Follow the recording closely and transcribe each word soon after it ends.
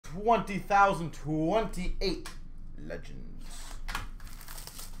20,028 Legends.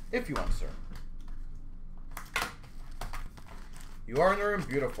 If you want, sir. You are in the room?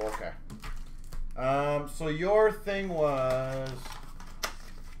 Beautiful, okay. So your thing was...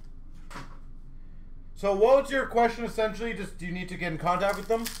 So what was your question essentially? Just do you need to get in contact with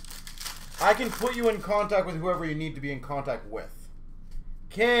them? I can put you in contact with whoever you need to be in contact with.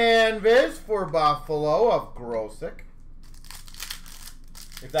 Canvas for Buffalo of Grosick.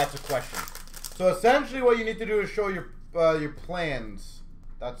 If that's a question. So essentially what you need to do is show your plans.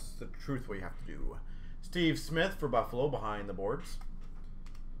 That's the truth what you have to do. Steve Smith for Buffalo behind the boards.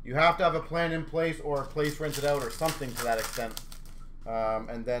 You have to have a plan in place or a place rented out or something to that extent.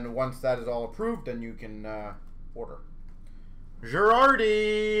 And then once that is all approved, then you can order.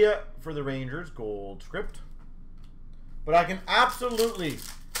 Girardi for the Rangers, gold script. But I can absolutely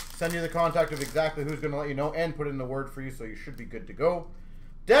send you the contact of exactly who's going to let you know and put in the word for you, so you should be good to go.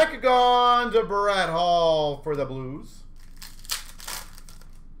 Decagon to Brett Hall for the Blues.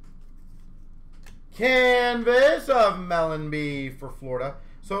 Canvas of Mellenby for Florida.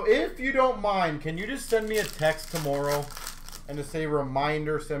 So if you don't mind, can you just send me a text tomorrow and to say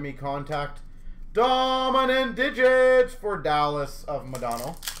reminder, send me contact. Dominant Digits for Dallas of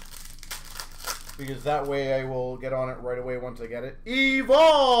Madonna. Because that way I will get on it right away once I get it.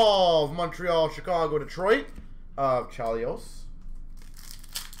 Evolve! Montreal, Chicago, Detroit of Chalios.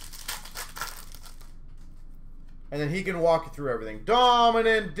 And then he can walk you through everything.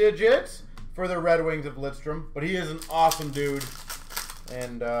 Dominant Digits for the Red Wings of Lidstrom. But he is an awesome dude.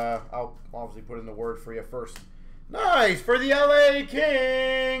 And I'll obviously put in the word for you first. Nice! For the LA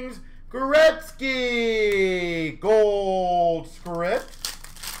Kings, Gretzky! Gold script.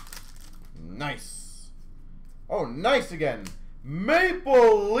 Nice. Oh, nice again.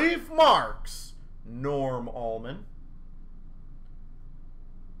 Maple Leaf Marks, Norm Allman.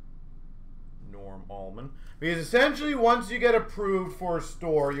 Norm Allman. Because essentially, once you get approved for a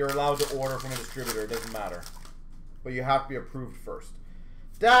store, you're allowed to order from a distributor. It doesn't matter. But you have to be approved first.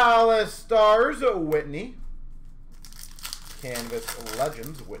 Dallas Stars, Whitney. Canvas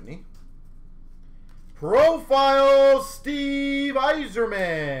Legends, Whitney. Profile, Steve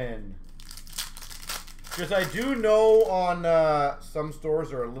Yzerman. Because I do know on some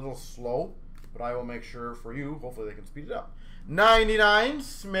stores are a little slow, but I will make sure for you. Hopefully they can speed it up. 99,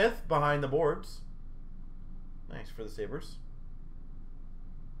 Smith behind the boards. Nice for the Sabres.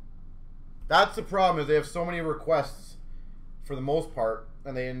 That's the problem, is they have so many requests for the most part,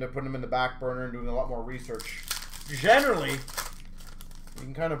 and they end up putting them in the back burner and doing a lot more research. Generally, you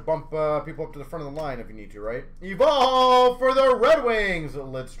can kind of bump people up to the front of the line if you need to, right? Evolve for the Red Wings,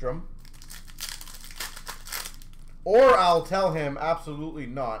 Lidstrom. Or I'll tell him, absolutely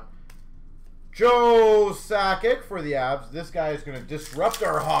not. Joe Sakic for the Abs. This guy is going to disrupt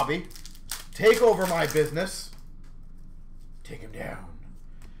our hobby. Take over my business. Take him down.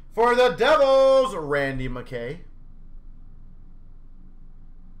 For the Devils, Randy McKay.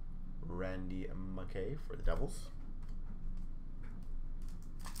 Randy McKay for the Devils.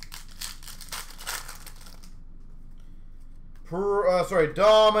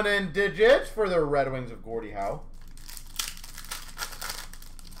 Dominant Digits for the Red Wings of Gordie Howe.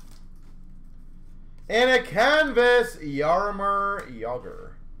 And a canvas, Jaromir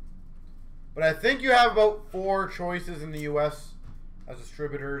Jagr. But I think you have about 4 choices in the U.S. as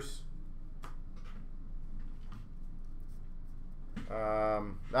distributors.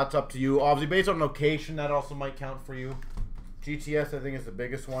 That's up to you. Obviously, based on location, that also might count for you. GTS, I think, is the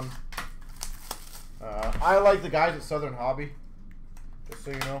biggest one. I like the guys at Southern Hobby. Just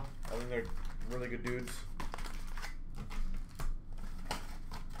so you know. I think they're really good dudes.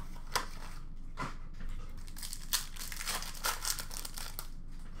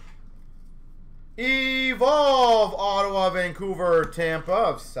 Evolve, Ottawa, Vancouver, Tampa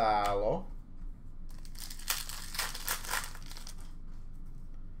of Salo.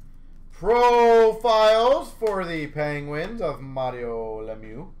 Profiles for the Penguins of Mario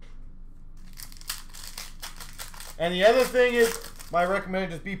Lemieux. And the other thing is, my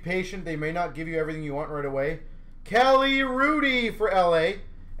recommendation, just be patient. They may not give you everything you want right away. Kelly Rudy for LA.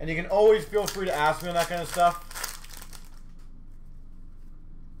 And you can always feel free to ask me on that kind of stuff.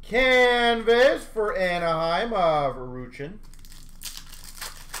 Canvas for Anaheim of Ruchin.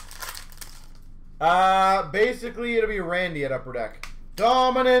 Basically, it'll be Randy at Upper Deck.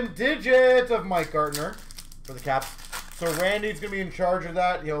 Dominant Digits of Mike Gartner for the Caps. So Randy's going to be in charge of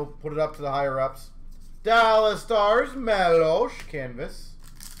that. He'll put it up to the higher-ups. Dallas Stars, Meloche, canvas.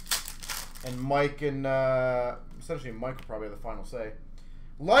 And Mike and, essentially Mike will probably have the final say.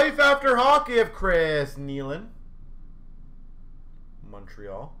 Life After Hockey of Chris Nealon.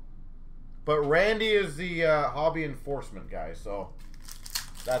 Montreal. But Randy is the hobby enforcement guy, so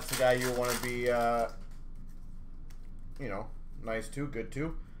that's the guy you want to be, you know, nice to, good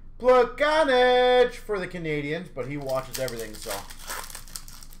to. Plekanec for the Canadians, but he watches everything, so.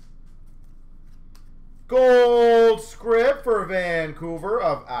 Gold script for Vancouver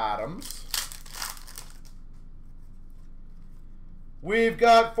of Adams. We've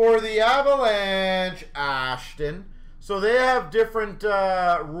got for the Avalanche, Ashton. So they have different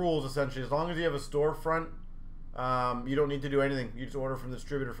rules, essentially. As long as you have a storefront, you don't need to do anything. You just order from the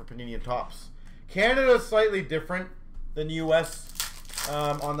distributor for Panini and Topps. Canada is slightly different than U.S.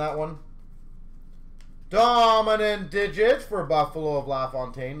 On that one. Dominant digits for Buffalo of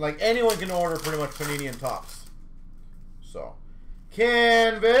LaFontaine. Like, anyone can order pretty much Panini and Topps. So,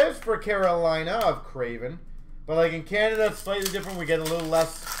 canvas for Carolina of Craven. But, like, in Canada, it's slightly different. We get a little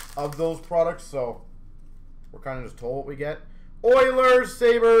less of those products, so we're kind of just told what we get. Oilers,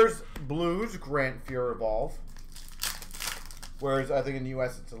 Sabres, Blues, Grant Fuhr Evolve. Whereas I think in the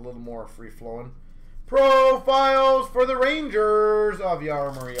U.S. it's a little more free-flowing. Profiles for the Rangers of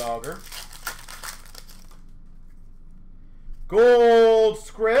Jaromir Jagr. Gold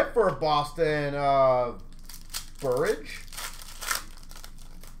script for Boston of Burridge.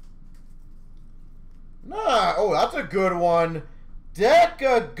 Nah, oh, that's a good one.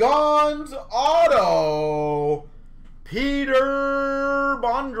 Decagons Auto. Peter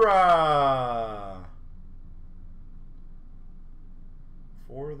Bondra.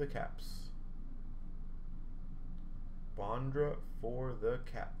 For the Caps. Bondra for the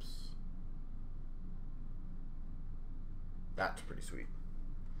Caps. That's pretty sweet.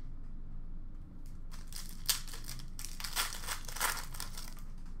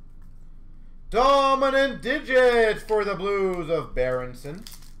 Dominant digits for the Blues of Berenson.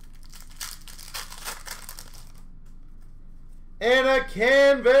 And a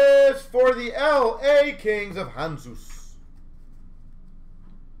canvas for the LA Kings of Hanzus.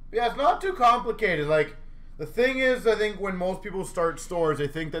 Yeah, it's not too complicated. Like, the thing is, I think when most people start stores, they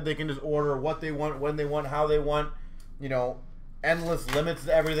think that they can just order what they want, when they want, how they want. You know, endless limits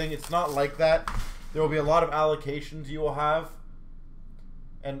to everything. It's not like that. There will be a lot of allocations you will have.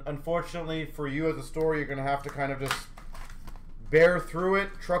 And unfortunately for you as a store, you're going to have to kind of just bear through it,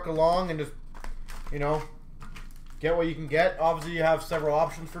 truck along, and just, you know, get what you can get. Obviously, you have several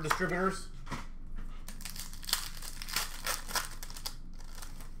options for distributors.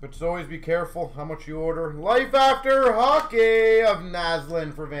 But just always be careful how much you order. Life After Hockey of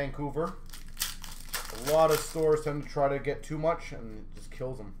Naslin for Vancouver. A lot of stores tend to try to get too much, and it just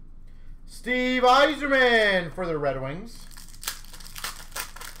kills them. Steve Yzerman for the Red Wings.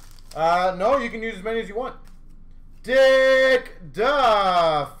 No, you can use as many as you want. Dick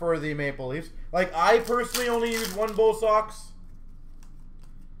Duff for the Maple Leafs. Like, I personally only use one Bo Sox.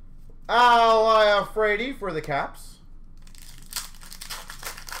 Al Iafredi for the Caps.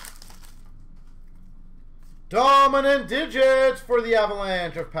 Dominant digits for the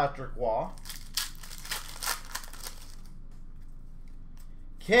Avalanche of Patrick Waugh.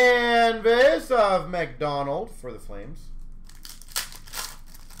 Canvas of McDonald for the Flames.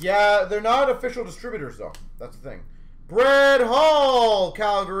 Yeah, they're not official distributors, though. That's the thing. Brett Hall,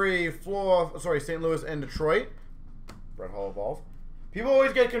 Calgary, St. Louis, and Detroit. Brett Hall Evolve. People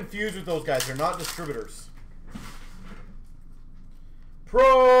always get confused with those guys. They're not distributors.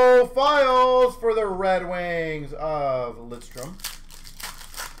 Profiles for the Red Wings of Lidstrom.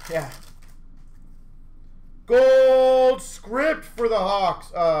 Yeah. Gold script for the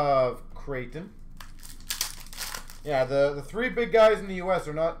Hawks of Creighton. Yeah, the three big guys in the U.S.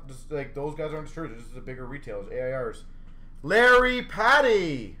 are not just like those guys aren't distributors. This is the bigger retailers, AIRs. Larry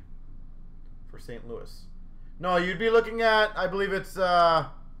Patty for St. Louis. No, you'd be looking at, I believe it's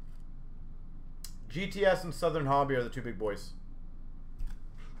GTS and Southern Hobby are the two big boys.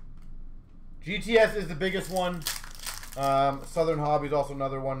 GTS is the biggest one. Southern Hobby is also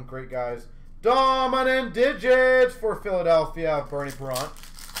another one. Great guys. Dominant digits for Philadelphia, Bernie Perrant.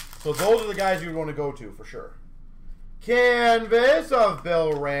 So those are the guys you'd want to go to for sure. Canvas of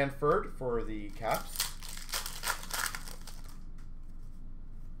Bill Ranford for the Caps.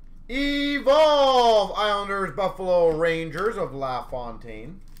 Evolve Islanders, Buffalo Rangers of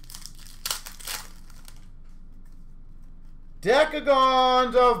LaFontaine.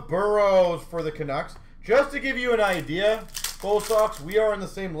 Decagons of Burrows for the Canucks. Just to give you an idea, Bo Sox, we are in the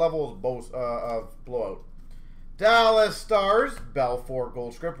same level as of Blowout. Dallas Stars, Belfour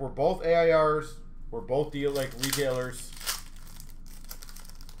Gold Script. We're both AIRs. We're both retailers.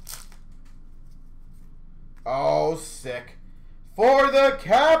 Oh, sick. For the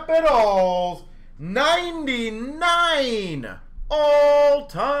Capitals, 99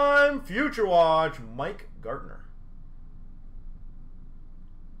 All-time Future Watch, Mike Gartner.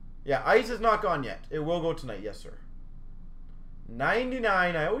 Yeah, ice is not gone yet. It will go tonight. Yes, sir.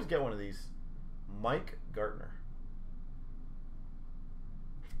 99. I always get one of these. Mike Gartner.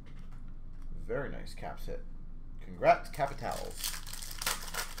 Very nice Caps hit. Congrats, Capitals.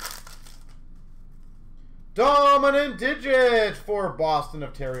 Dominant digit for Boston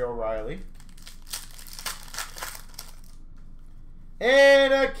of Terry O'Reilly.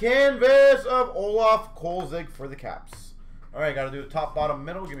 And a canvas of Olaf Kolzig for the Caps. All right, got to do the top, bottom,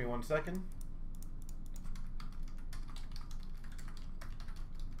 middle. Give me 1 second.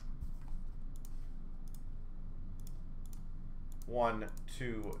 One,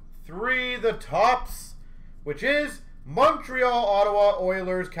 two, three. The tops, which is Montreal, Ottawa,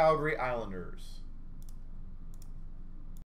 Oilers, Calgary, Islanders.